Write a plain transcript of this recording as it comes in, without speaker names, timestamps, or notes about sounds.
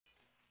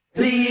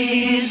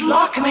Please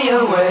lock me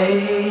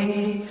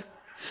away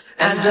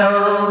and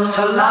don't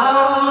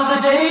allow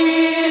the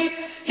day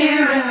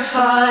here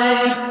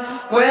inside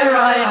where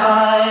I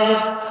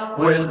hide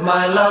with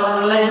my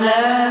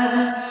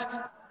loneliness.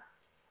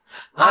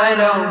 I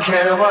don't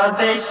care what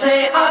they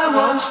say, I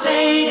won't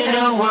stay in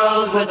a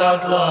world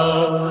without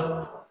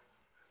love.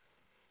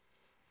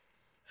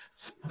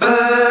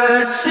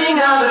 Birds sing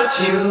out of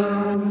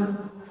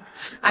tune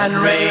and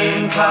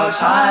rain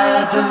clouds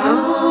hide the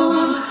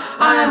moon.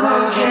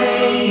 I'm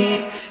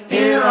okay,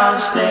 here I'll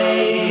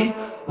stay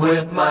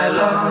with my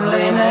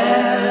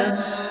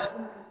loneliness.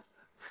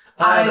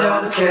 I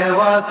don't care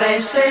what they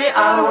say,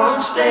 I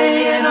won't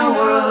stay in a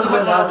world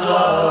without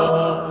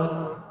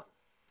love.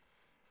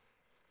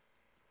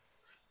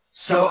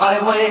 So I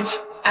wait,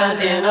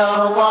 and in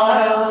a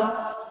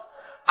while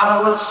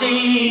I will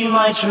see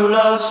my true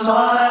love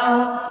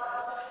smile.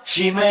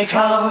 She may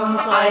come,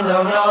 I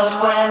know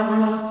not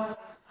when.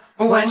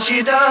 When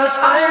she does,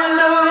 I'll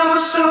know.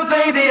 So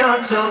baby,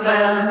 until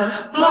then,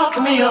 lock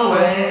me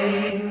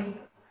away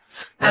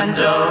and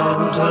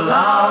don't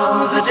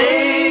allow the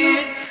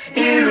day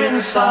here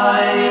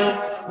inside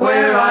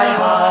where I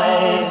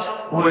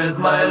hide with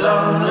my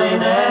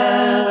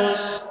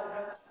loneliness.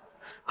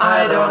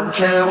 I don't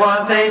care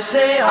what they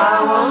say,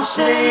 I won't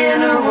stay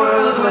in a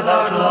world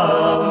without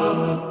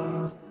love.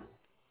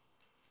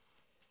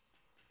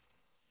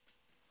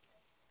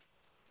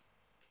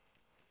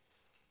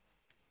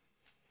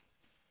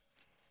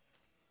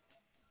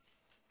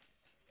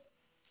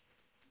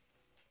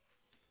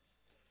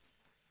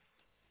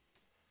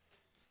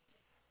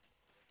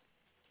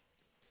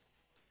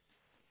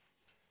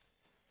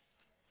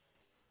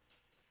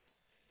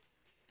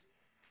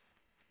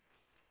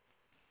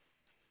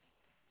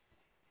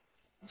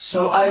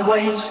 So I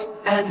wait,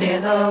 and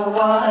in a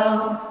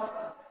while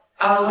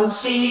I will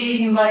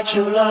see my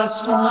true love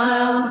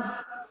smile.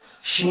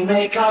 She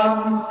may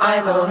come,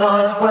 I know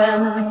not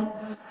when.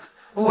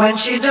 When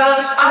she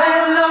does,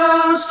 I'll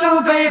know.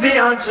 So baby,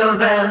 until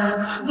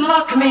then,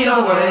 lock me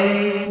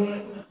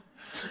away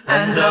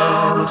and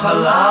don't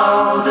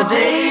allow the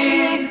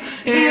day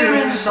here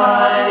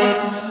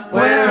inside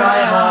where I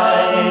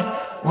hide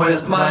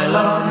with my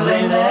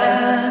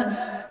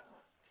loneliness.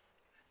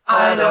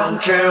 I don't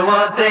care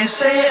what they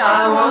say,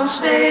 I won't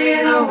stay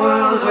in a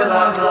world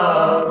without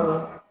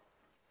love.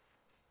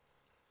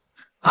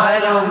 I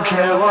don't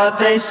care what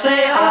they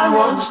say, I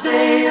won't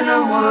stay in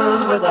a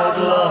world without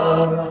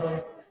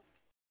love.